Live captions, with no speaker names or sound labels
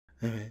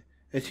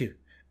A two,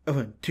 a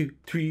 1, 2,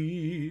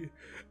 3.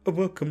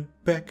 Welcome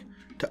back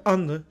to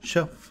On the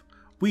Shelf.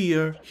 We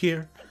are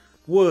here.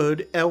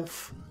 Wood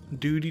elf.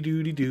 Doody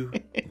doody doo.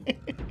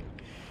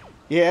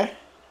 Yeah.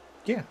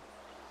 Yeah.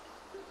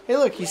 Hey,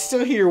 look, he's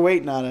still here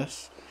waiting on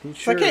us.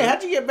 It's like, hey,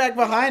 how'd you get back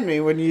behind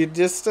me when you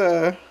just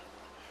jumped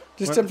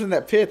in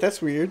that pit?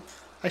 That's weird.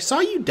 I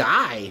saw you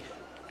die.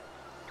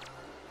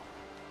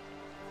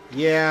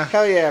 Yeah.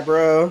 Hell yeah,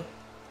 bro.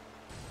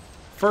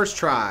 First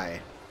try.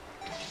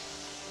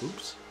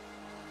 Oops.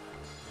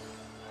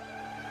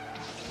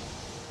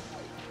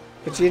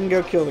 But you didn't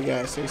go kill the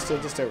guy, so he's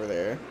still just over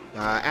there.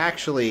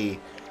 Actually,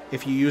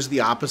 if you use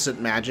the opposite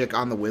magic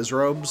on the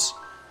Wizrobes,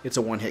 it's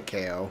a one-hit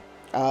KO.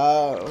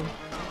 Oh.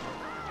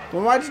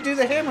 Well, why'd you do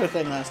the hammer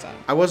thing last time?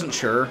 I wasn't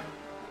sure.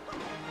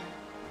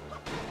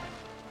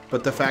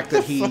 But the fact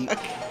that he... Fuck?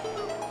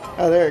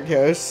 Oh, there it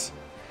goes.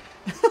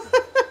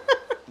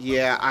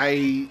 Yeah,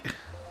 I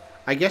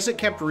guess it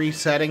kept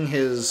resetting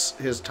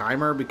his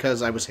timer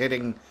because I was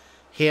hitting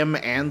him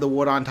and the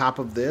wood on top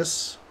of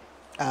this.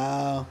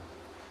 Oh.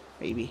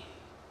 Maybe.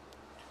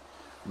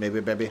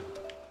 Maybe, baby.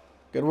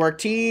 Good work,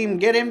 team.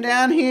 Get him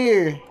down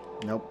here.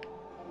 Nope.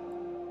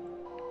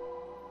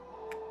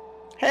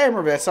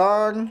 Hammer that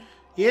song.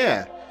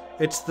 Yeah,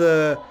 it's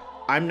the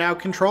I'm Now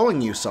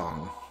Controlling You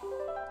song.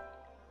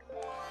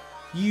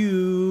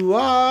 You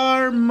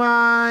are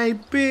my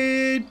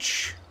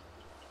bitch.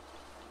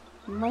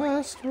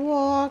 Must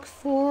walk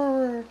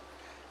forward.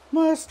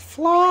 Must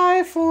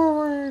fly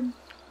forward.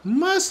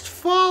 Must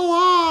fall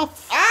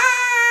off.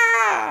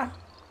 Ah!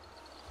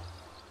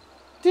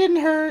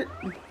 Didn't hurt.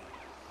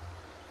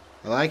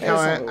 I like how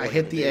I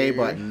hit the A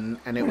button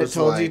and it was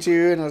told like... you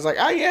to, and I was like,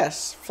 ah,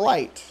 yes,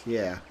 flight.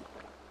 Yeah.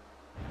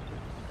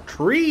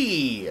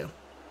 Tree.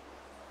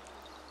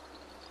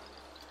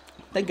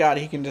 Thank God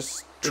he can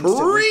just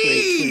instantly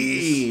create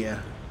trees.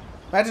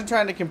 Imagine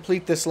trying to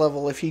complete this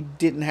level if he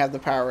didn't have the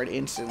power to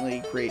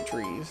instantly create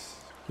trees.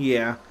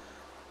 Yeah.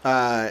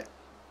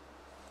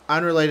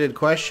 Unrelated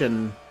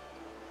question.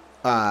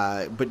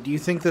 But do you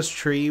think this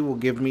tree will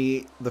give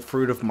me the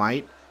fruit of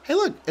might? Hey,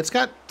 look, it's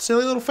got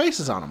silly little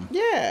faces on them.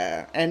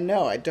 Yeah, and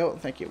no, I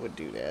don't think it would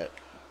do that.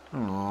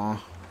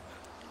 Aw.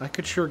 I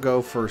could sure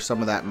go for some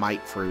of that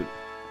might fruit.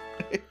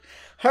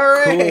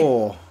 Hooray!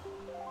 Cool.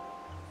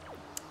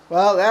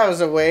 Well, that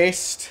was a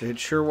waste. It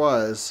sure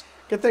was.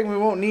 Good thing we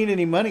won't need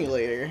any money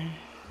later.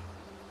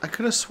 I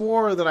could have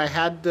swore that I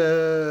had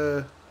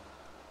to...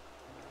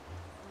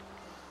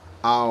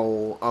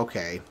 Oh,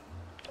 okay.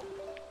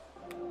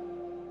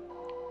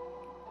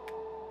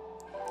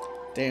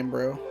 Damn,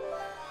 bro.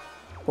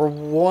 We're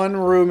one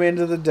room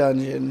into the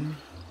dungeon.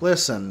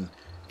 Listen,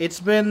 it's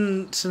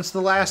been since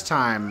the last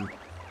time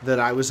that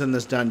I was in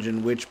this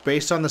dungeon, which,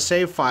 based on the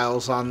save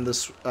files on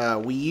this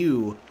Wii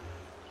U,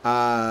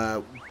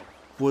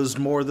 was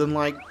more than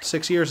like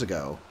 6 years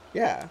ago.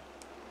 Yeah.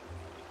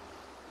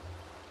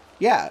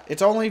 Yeah,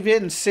 it's only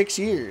been 6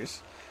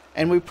 years.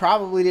 And we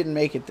probably didn't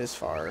make it this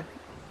far.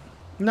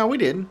 No, we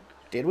did.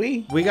 Did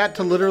we? We got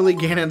to literally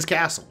Ganon's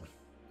castle.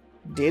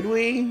 Did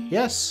we?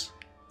 Yes.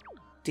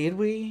 Did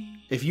we?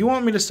 If you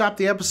want me to stop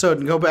the episode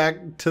and go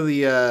back to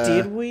the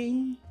Did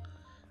we?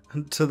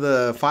 To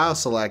the file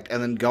select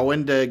and then go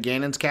into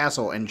Ganon's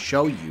castle and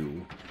show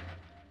you.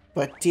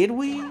 But did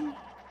we?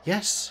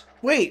 Yes.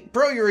 Wait,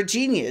 bro, you're a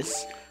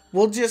genius.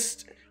 We'll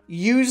just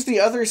use the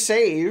other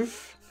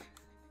save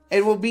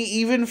and we'll be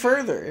even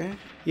further.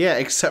 Yeah,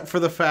 except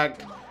for the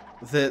fact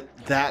that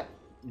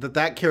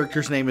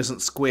character's name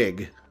isn't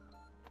Squig.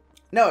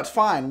 No, it's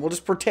fine. We'll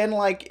just pretend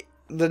like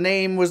the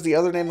name was the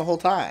other name the whole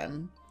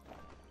time.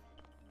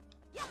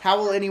 How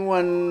will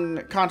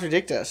anyone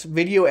contradict us?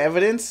 Video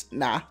evidence?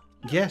 Nah.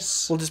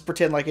 Yes. We'll just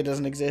pretend like it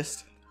doesn't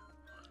exist.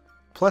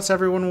 Plus,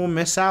 everyone will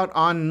miss out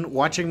on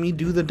watching me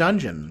do the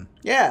dungeon.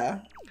 Yeah.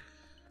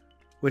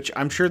 Which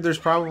I'm sure there's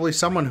probably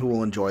someone who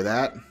will enjoy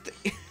that.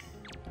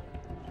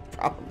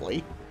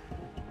 Probably.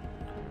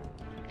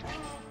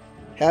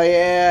 Hell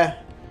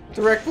yeah.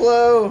 Direct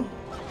blow.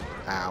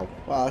 Ow.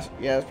 Well,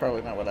 yeah, that's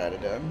probably not what I'd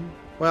have done.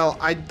 Well,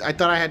 I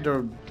thought I had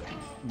to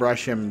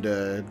rush him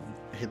to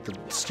hit the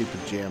stupid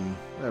gym.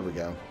 There we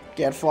go.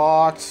 Get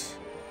fucked.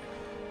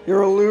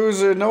 You're a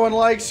loser. No one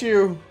likes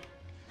you.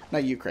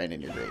 Not you,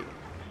 Crandon. You're great.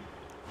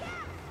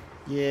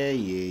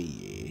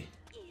 Yeah.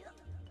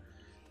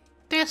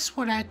 That's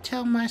what I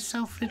tell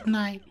myself at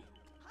night.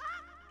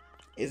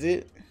 Is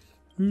it?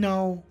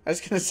 No. I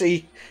was gonna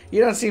say,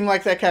 you don't seem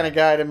like that kind of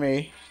guy to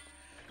me.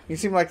 You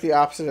seem like the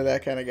opposite of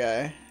that kind of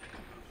guy.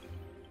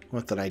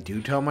 What, that I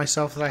do tell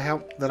myself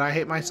that I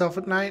hate myself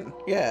at night?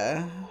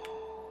 Yeah.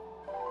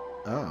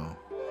 Oh.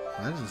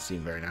 That doesn't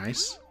seem very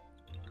nice.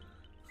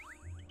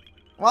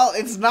 Well,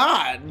 it's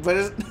not,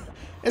 but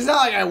it's not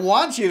like I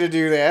want you to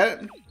do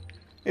that.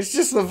 It's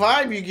just the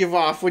vibe you give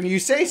off when you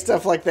say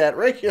stuff like that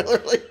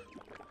regularly.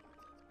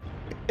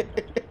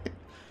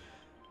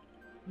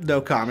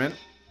 No comment.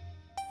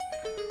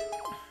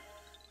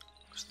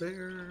 Was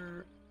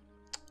there...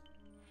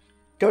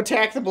 Go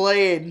tack the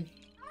blade.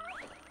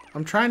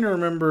 I'm trying to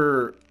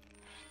remember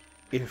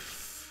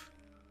if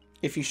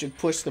you should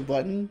push the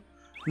button.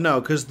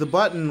 No, because the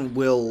button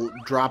will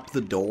drop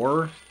the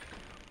door.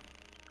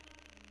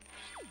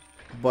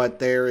 But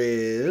there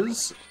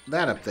is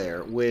that up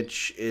there,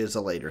 which is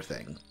a later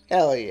thing.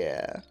 Hell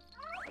yeah.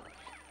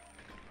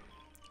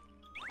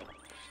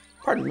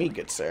 Pardon me,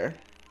 good sir.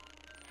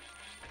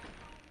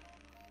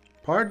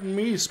 Pardon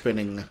me,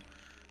 spinning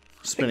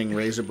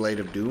razor blade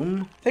of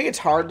doom. I think it's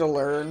hard to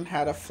learn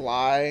how to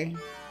fly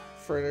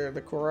for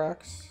the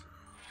Koroks.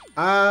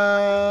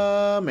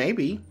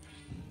 Maybe.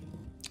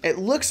 It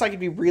looks like it'd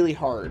be really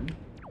hard.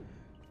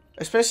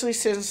 Especially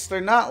since they're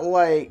not,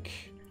 like,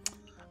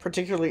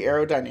 particularly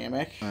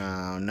aerodynamic.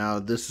 Oh, no,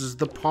 this is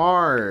the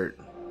part.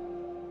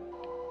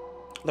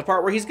 The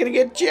part where he's gonna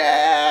get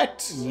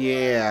jacked!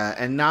 Yeah,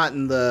 and not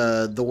in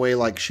the way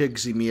like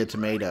Shigsy me a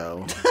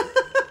tomato.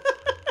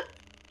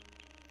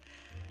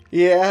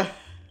 Yeah.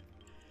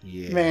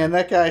 Yeah. Man,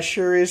 that guy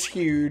sure is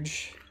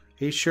huge.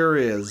 He sure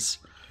is.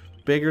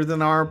 Bigger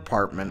than our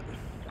apartment.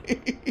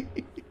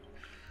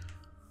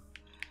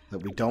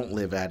 That we don't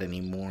live at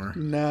anymore.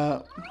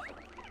 No.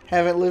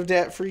 Haven't lived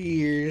at for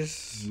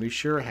years. We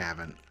sure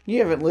haven't. You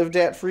haven't lived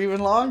at for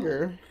even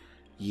longer.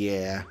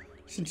 Yeah.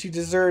 Since you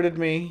deserted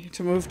me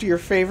to move to your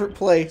favorite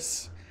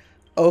place,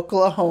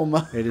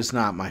 Oklahoma. It is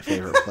not my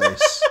favorite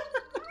place.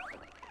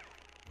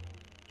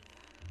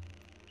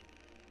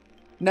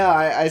 No,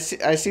 I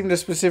seem to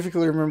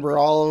specifically remember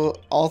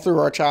all through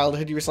our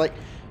childhood, you was like,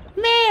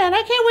 man,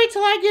 I can't wait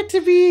till I get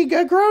to be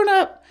a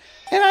grown-up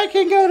and I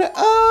can go to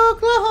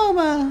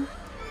Oklahoma.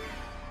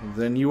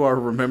 Then you are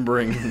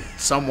remembering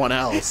someone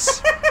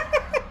else.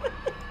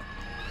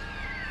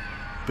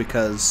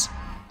 Because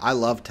I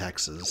love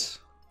Texas.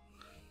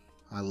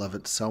 I love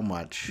it so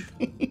much.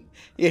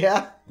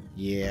 Yeah?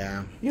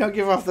 Yeah. You don't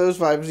give off those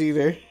vibes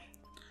either.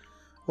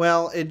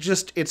 Well,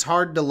 it's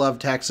hard to love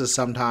Texas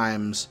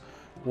sometimes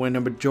when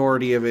a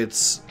majority of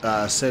its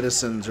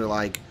citizens are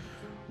like,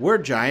 we're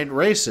giant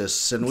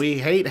racists and we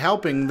hate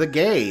helping the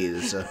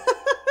gays. I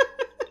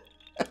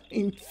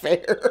mean,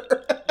 fair.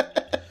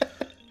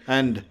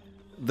 And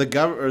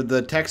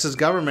the Texas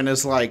government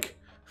is like,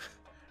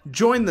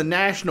 join the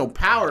national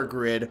power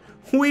grid.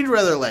 We'd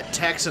rather let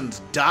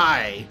Texans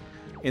die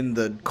in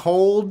the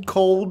cold,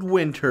 cold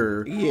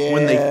winter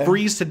when they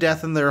freeze to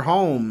death in their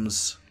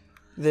homes.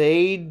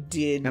 They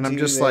did. And I'm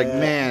just like,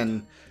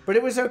 man. But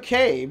it was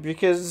okay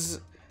because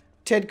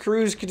Ted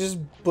Cruz could just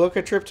book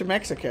a trip to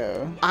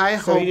Mexico. I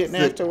so hope he didn't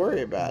that have to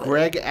worry about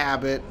Greg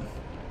Abbott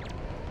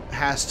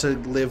has to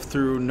live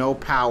through no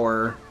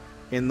power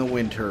in the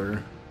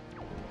winter.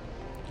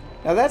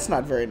 Now that's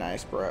not very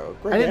nice, bro.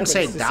 Greg I didn't Abbott's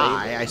say disabled.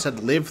 die. I said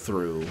live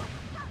through. No,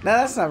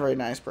 that's not very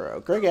nice, bro.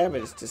 Greg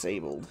Abbott is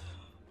disabled.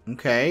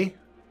 Okay.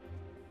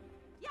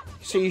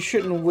 So you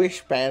shouldn't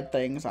wish bad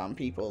things on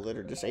people that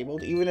are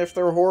disabled, even if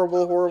they're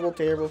horrible, horrible,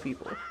 terrible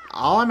people.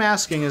 All I'm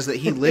asking is that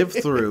he lived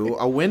through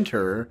a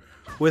winter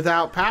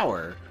without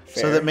power.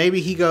 Fair. So that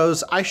maybe he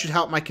goes, I should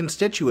help my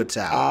constituents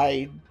out.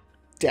 I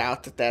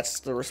doubt that that's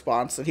the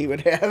response that he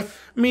would have.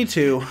 Me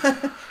too.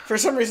 For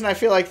some reason, I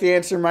feel like the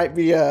answer might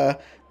be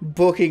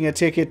booking a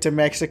ticket to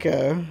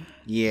Mexico.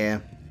 Yeah.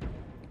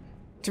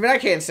 To me, I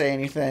can't say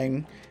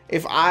anything.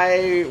 If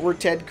I were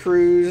Ted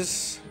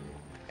Cruz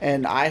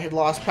and I had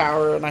lost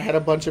power and I had a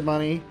bunch of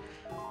money,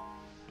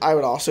 I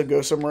would also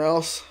go somewhere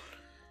else.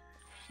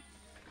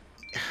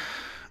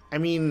 I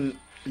mean,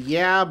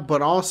 yeah,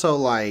 but also,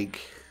 like...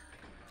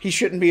 He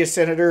shouldn't be a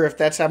senator if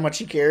that's how much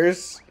he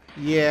cares.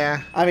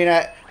 Yeah. I mean,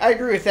 I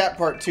agree with that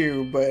part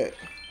too, but...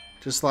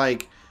 Just,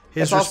 like,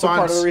 his that's also response...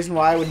 part of the reason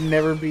why I would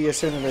never be a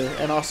senator,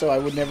 and also I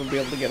would never be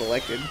able to get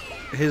elected.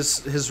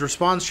 His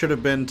response should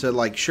have been to,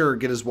 like, sure,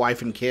 get his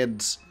wife and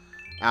kids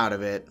out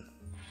of it.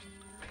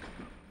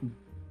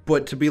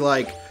 But to be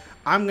like,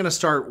 I'm going to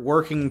start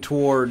working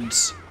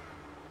towards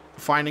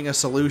finding a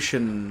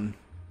solution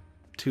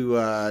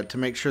to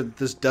make sure that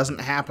this doesn't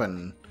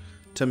happen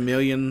to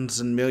millions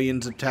and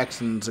millions of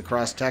Texans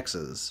across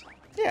Texas.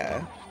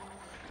 Yeah.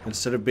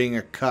 Instead of being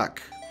a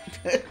cuck.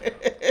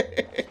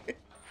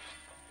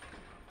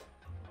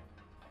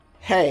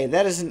 Hey,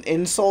 that is an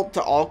insult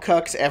to all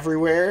cucks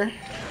everywhere.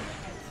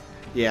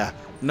 Yeah,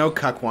 no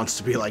cuck wants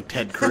to be like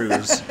Ted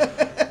Cruz.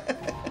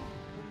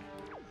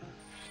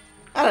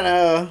 I don't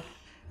know.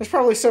 There's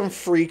probably some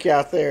freak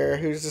out there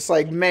who's just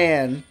like,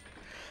 man,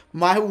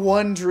 my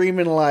one dream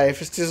in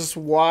life is to just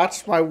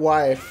watch my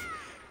wife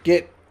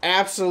get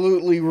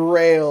absolutely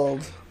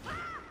railed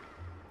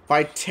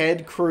by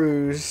Ted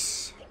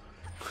Cruz.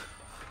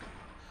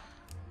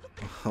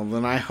 Well,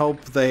 then I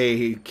hope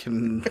they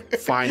can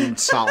find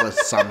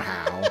solace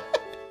somehow.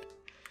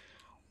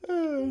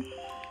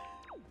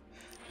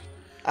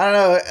 I don't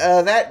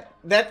know.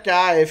 That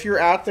guy, if you're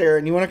out there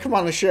and you want to come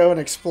on the show and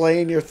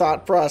explain your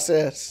thought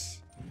process,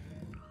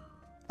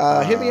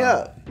 hit me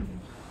up.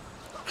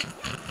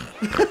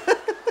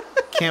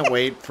 Can't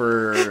wait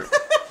for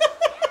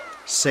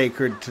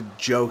Sacred to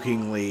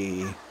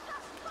jokingly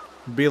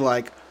be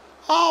like,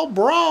 oh,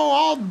 bro,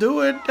 I'll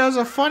do it as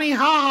a funny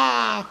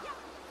ha-ha.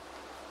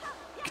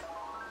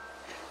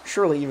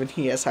 Surely even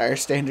he has higher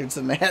standards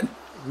than that.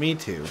 Me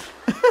too.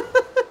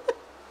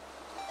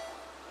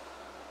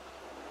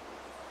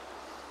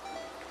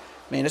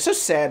 Man, it's so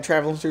sad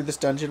traveling through this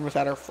dungeon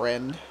without our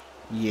friend.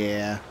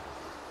 Yeah.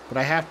 But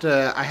I have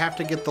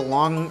to get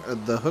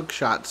the hook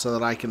shot so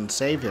that I can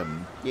save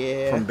him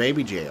from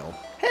baby jail.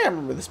 Hey, I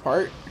remember this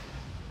part.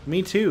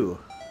 Me too.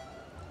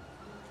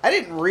 I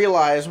didn't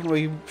realize when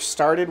we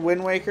started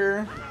Wind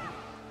Waker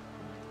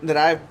that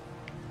I,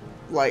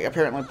 like,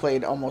 apparently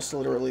played almost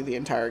literally the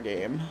entire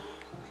game.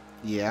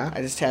 Yeah?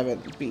 I just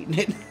haven't beaten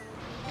it.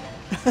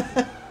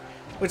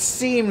 Which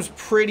seems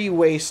pretty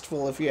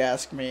wasteful if you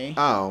ask me.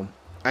 Oh.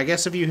 I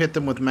guess if you hit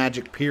them with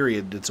magic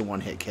period, it's a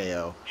one-hit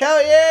KO.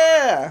 Hell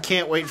yeah!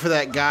 Can't wait for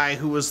that guy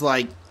who was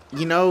like,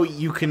 you know,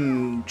 you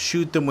can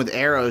shoot them with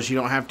arrows. You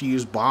don't have to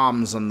use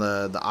bombs on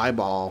the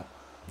eyeball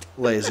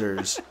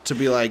lasers. To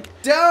be like...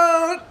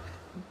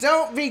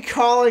 Don't be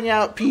calling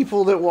out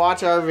people that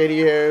watch our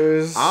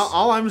videos.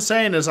 All I'm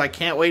saying is I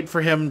can't wait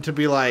for him to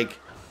be like,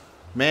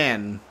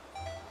 man,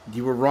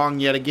 you were wrong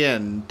yet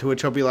again. To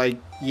which I'll be like,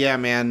 yeah,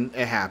 man,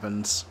 it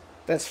happens.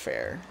 That's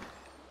fair.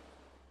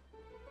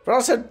 But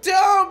also,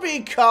 don't be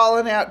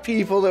calling out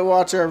people that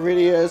watch our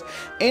videos.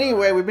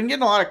 Anyway, we've been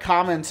getting a lot of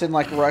comments in,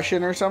 like,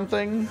 Russian or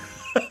something.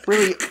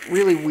 Really,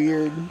 really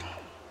weird.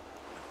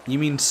 You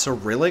mean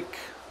Cyrillic?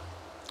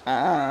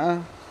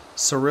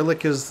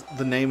 Cyrillic is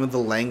the name of the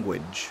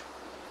language.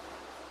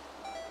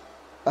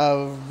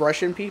 Of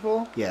Russian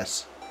people?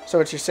 Yes. So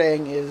what you're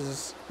saying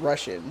is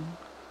Russian?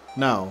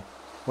 No.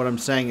 What I'm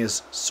saying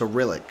is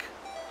Cyrillic.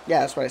 Yeah,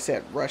 that's what I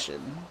said.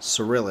 Russian.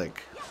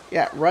 Cyrillic.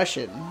 Yeah,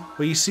 Russian.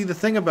 Well, you see, the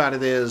thing about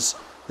it is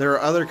there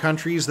are other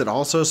countries that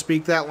also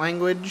speak that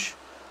language,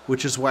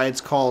 which is why it's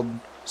called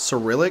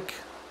Cyrillic,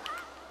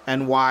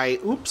 and why,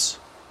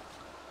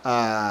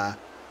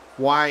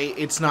 why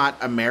it's not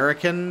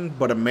American,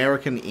 but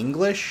American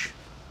English.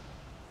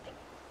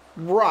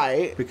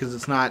 Right. Because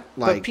it's not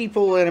like... But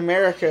people in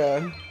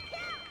America,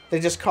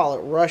 they just call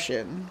it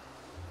Russian.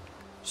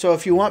 So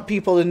if you want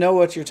people to know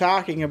what you're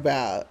talking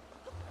about,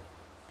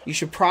 you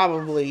should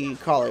probably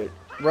call it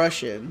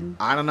Russian.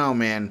 I don't know,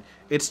 man.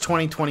 It's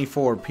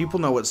 2024. People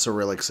know what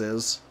Cyrillics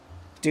is.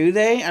 Do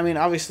they? I mean,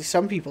 obviously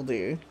some people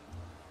do.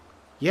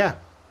 Yeah.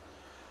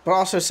 But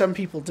also some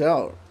people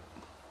don't.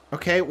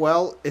 Okay,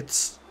 well,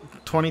 it's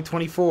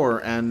 2024,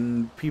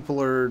 and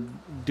people are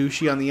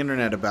douchey on the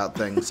internet about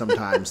things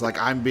sometimes, like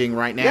I'm being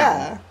right now.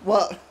 Yeah,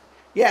 well,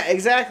 yeah,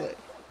 exactly.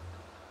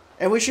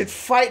 And we should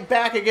fight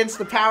back against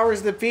the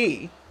powers that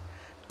be.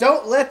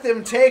 Don't let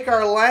them take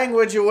our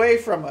language away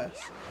from us.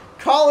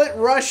 Call it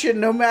Russian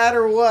no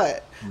matter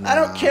what. Nah. I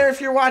don't care if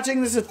you're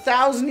watching this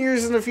 1,000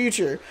 years in the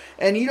future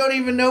and you don't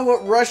even know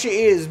what Russia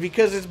is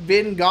because it's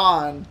been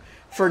gone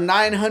for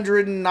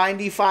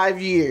 995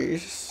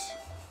 years.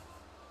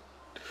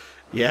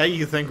 Yeah,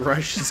 you think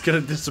Russia's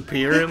gonna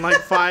disappear in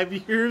like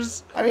 5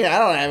 years? I mean, I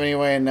don't have any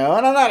way to know,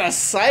 and I'm not a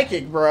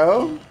psychic,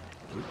 bro.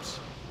 Oops.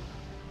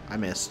 I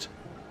missed.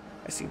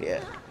 I see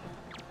that.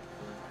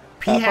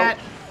 P-hat.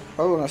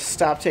 I want to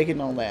stop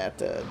taking all that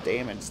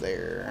damage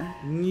there.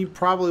 You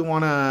probably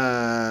want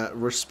to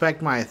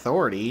respect my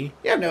authority.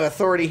 You have no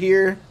authority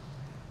here.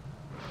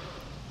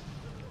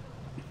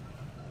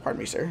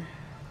 Pardon me, sir.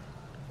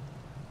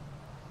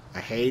 I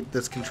hate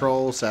this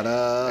control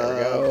setup. There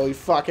we go. You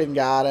fucking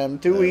got him.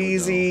 Too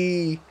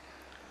easy.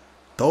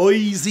 Too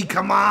easy.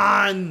 Come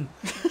on.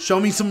 Show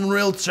me some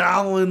real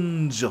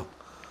challenge.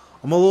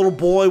 I'm a little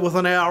boy with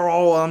an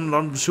arrow.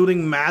 I'm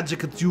shooting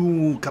magic at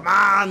you. Come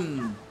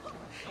on.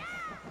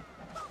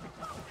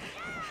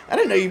 I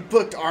didn't know you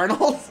booked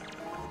Arnold.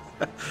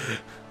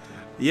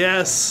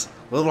 Yes,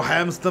 little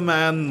hamster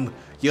man.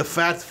 Your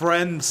fat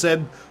friend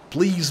said,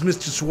 please,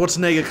 Mr.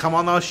 Schwarzenegger, come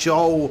on our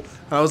show.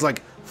 And I was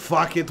like,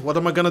 fuck it, what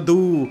am I gonna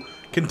do?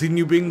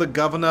 Continue being the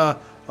governor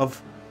of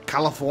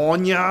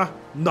California?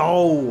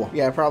 No.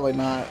 Yeah, probably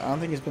not. I don't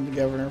think he's been the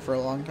governor for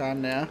a long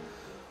time now.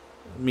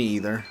 Me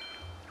either.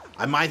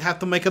 I might have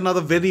to make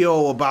another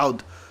video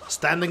about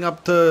standing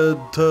up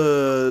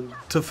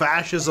to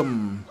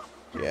fascism.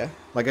 Yeah.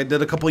 Like I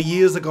did a couple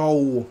years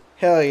ago.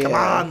 Hell yeah. Come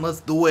on, let's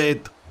do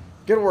it.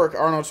 Good work,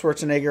 Arnold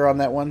Schwarzenegger, on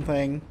that one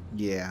thing.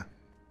 Yeah.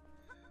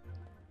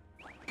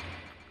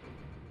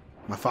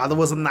 My father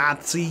was a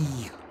Nazi.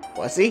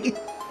 Was he?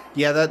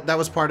 Yeah, that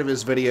was part of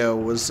his video,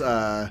 was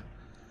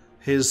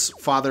his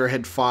father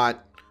had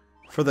fought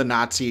for the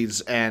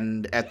Nazis,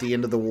 and at the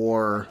end of the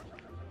war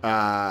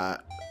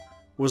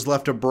was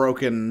left a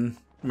broken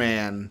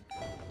man,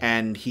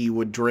 and he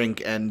would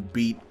drink and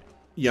beat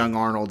young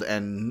Arnold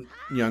and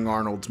young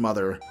Arnold's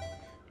mother.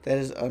 That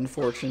is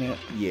unfortunate.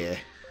 Yeah.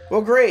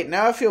 Well, great.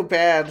 Now I feel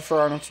bad for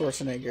Arnold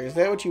Schwarzenegger. Is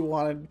that what you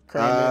wanted,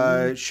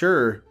 Crandon?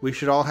 Sure. We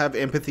should all have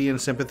empathy and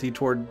sympathy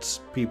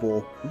towards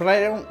people. But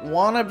I don't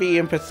want to be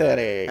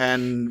empathetic.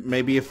 And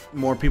maybe if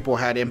more people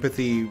had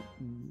empathy,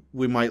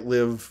 we might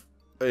live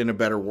in a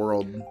better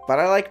world. But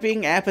I like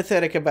being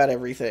apathetic about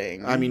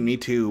everything. I mean, me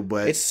too,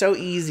 but... It's so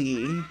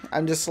easy.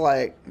 I'm just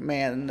like,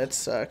 man, that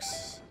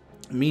sucks.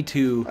 Me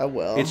too. Oh,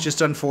 well. It's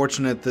just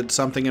unfortunate that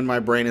something in my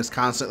brain is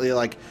constantly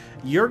like,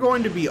 you're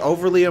going to be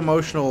overly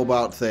emotional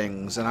about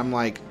things. And I'm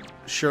like,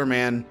 sure,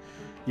 man.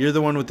 You're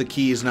the one with the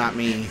keys, not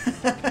me.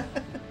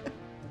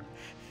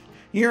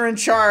 You're in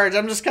charge.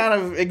 I'm just kind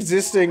of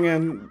existing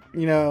and,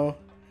 you know,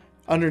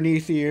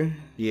 underneath you.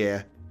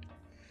 Yeah.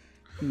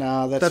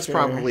 No, that's fair.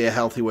 probably a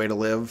healthy way to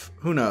live.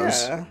 Who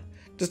knows? Yeah.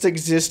 Just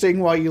existing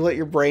while you let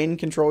your brain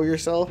control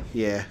yourself.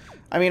 Yeah.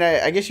 I mean,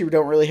 I guess you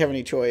don't really have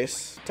any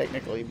choice,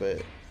 technically,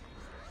 but...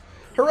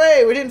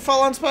 Hooray! We didn't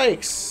fall on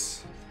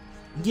spikes!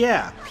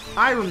 Yeah.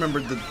 I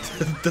remembered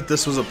that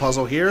this was a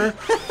puzzle here.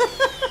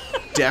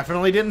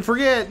 Definitely didn't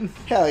forget.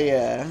 Hell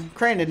yeah.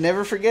 Crandon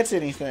never forgets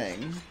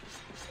anything.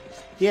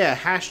 Yeah,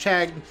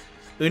 hashtag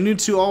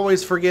Inutsu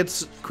always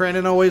forgets,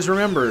 Crandon always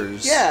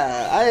remembers.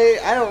 Yeah,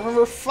 I don't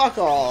remember fuck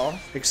all.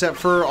 Except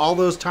for all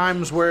those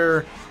times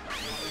where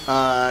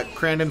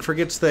Crandon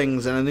forgets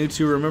things and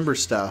Inutsu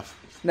remembers stuff.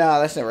 No,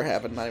 that's never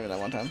happened. Not even that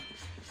one time.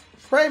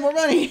 Hooray, more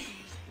money!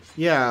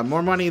 Yeah,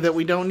 more money that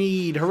we don't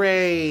need.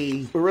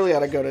 Hooray! We really ought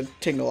to go to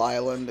Tingle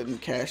Island and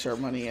cash our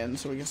money in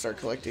so we can start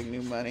collecting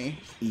new money.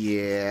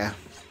 Yeah.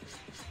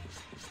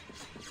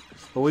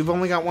 But we've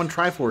only got one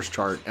Triforce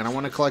chart, and I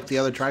want to collect the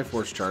other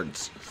Triforce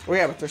charts. Well,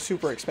 yeah, but they're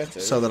super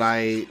expensive. So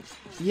that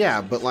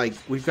yeah, but like,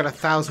 we've got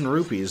 1,000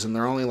 rupees, and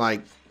they're only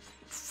like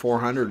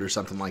 400 or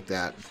something like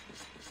that.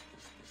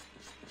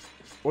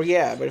 Well,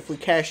 yeah, but if we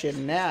cash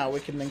in now, we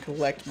can then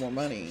collect more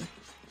money.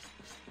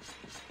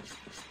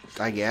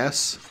 I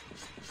guess.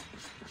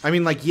 I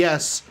mean, like,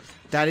 yes,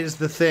 that is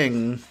the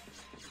thing.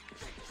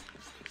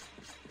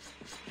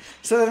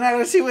 So then I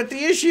don't see what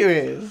the issue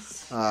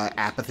is.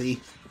 Apathy.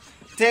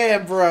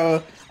 Damn,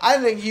 bro. I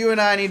think you and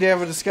I need to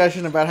have a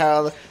discussion about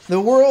how the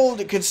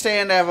world could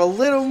stand to have a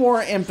little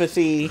more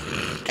empathy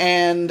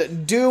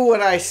and do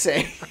what I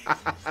say.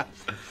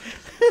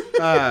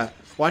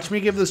 Watch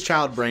me give this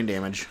child brain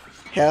damage.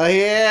 Hell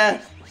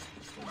yeah.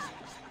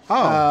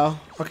 Oh.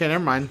 Okay,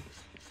 never mind.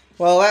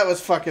 Well, that was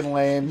fucking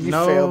lame. You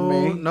failed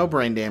me. No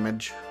brain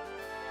damage.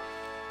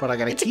 But I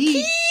got a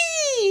key.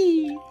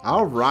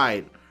 All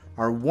right.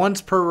 Our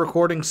once per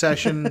recording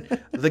session,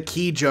 the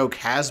key joke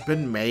has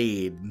been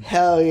made.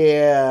 Hell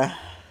yeah.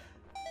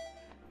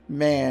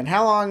 Man,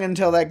 how long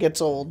until that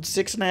gets old?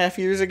 6.5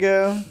 years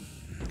ago?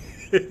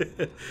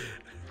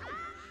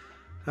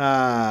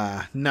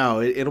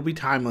 No, it'll be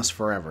timeless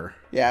forever.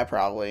 Yeah,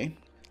 probably.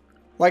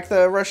 Like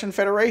the Russian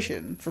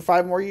Federation for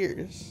 5 more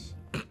years.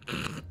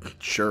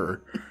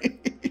 Sure.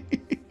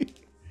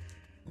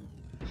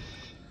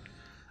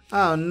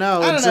 Oh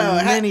no, it's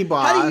a mini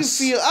boss. How do you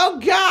feel? Oh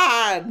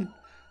god!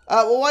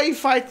 Well, while you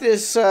fight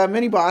this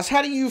mini boss,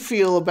 how do you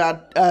feel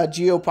about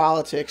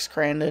geopolitics,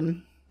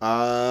 Crandon?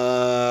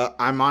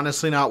 I'm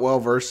honestly not well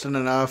versed in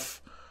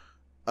enough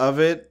of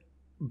it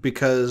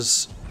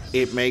because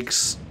it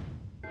makes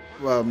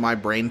my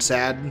brain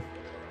sad.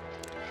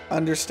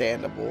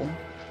 Understandable.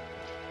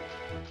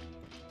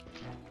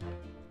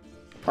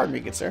 Pardon me,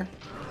 good sir.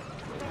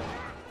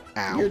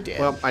 Ow. You're dead.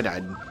 Well, I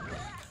died.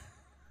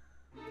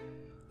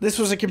 This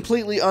was a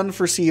completely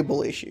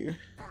unforeseeable issue.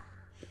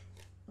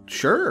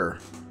 Sure.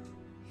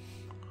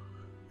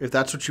 If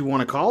that's what you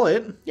want to call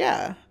it.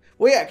 Yeah.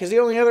 Well, yeah, because the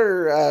only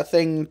other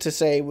thing to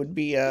say would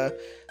be that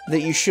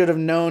you should have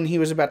known he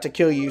was about to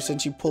kill you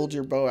since you pulled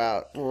your bow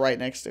out right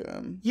next to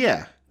him.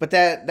 Yeah. But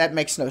that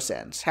makes no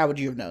sense. How would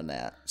you have known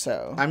that?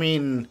 So I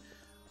mean,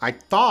 I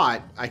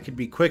thought I could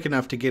be quick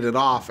enough to get it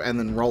off and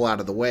then roll out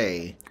of the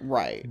way.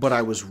 Right. But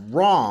I was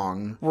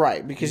wrong.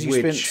 Right, because you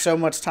spent so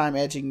much time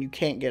edging, you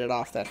can't get it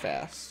off that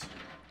fast.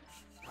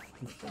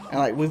 And,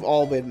 like, we've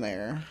all been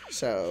there,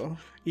 so...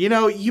 You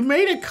know, you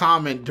made a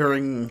comment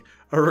during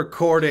a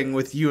recording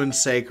with you and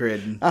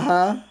Sacred.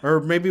 Uh-huh. Or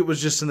maybe it was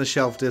just in the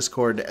Shelf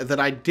Discord that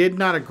I did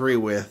not agree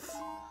with.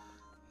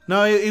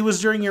 No, it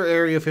was during your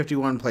Area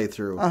 51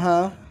 playthrough.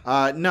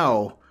 Uh-huh.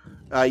 No.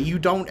 You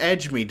don't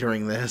edge me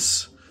during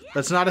this.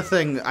 That's not a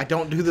thing. I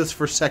don't do this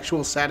for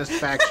sexual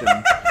satisfaction.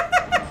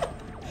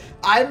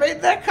 I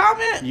made that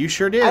comment? You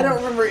sure did. I don't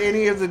remember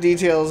any of the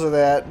details of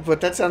that,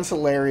 but that sounds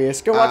hilarious.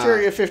 Go watch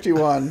Area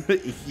 51.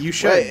 You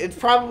should. But it's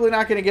probably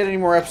not going to get any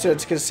more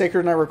episodes because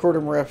Sacred and I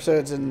recorded more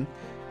episodes, and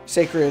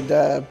Sacred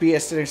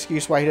BS'd an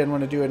excuse why he didn't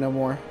want to do it no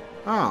more.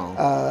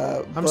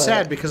 Oh. I'm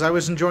sad because I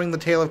was enjoying the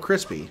tale of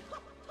Crispy.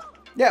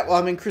 Yeah, well,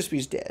 I mean,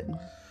 Crispy's dead.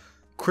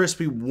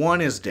 Crispy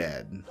 1 is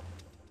dead.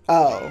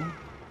 Oh.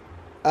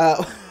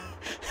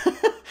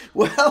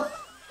 Well...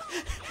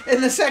 In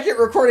the second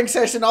recording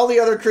session, all the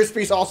other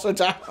Crispies also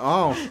died.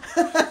 Oh.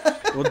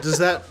 Well, does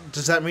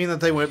that mean that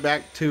they went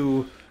back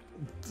to,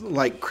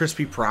 like,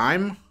 Crispy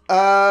Prime?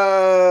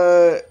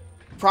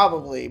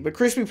 Probably. But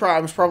Crispy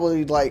Prime's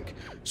probably, like,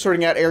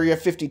 sorting out Area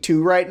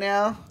 52 right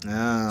now.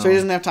 Oh. So he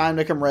doesn't have time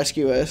to come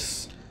rescue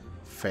us.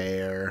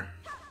 Fair.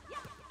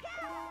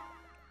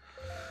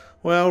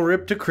 Well,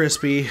 rip to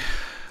Crispy.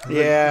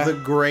 Yeah. The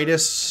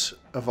greatest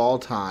of all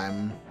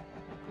time.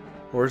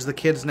 Or as the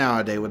kids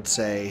nowadays would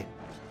say...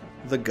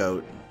 The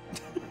goat.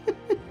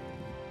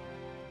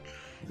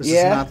 This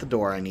is not the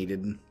door I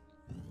needed.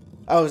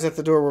 Oh, is that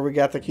the door where we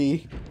got the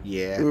key?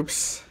 Yeah.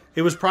 Oops.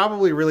 It was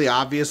probably really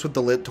obvious with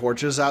the lit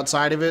torches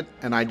outside of it,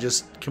 and I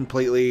just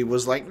completely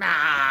was like, nah.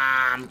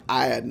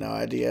 I had no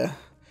idea.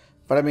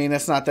 But I mean,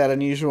 that's not that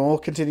unusual. We'll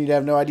continue to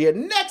have no idea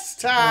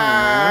next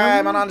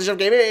time on the Shelf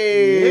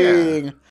Gaming. Yeah.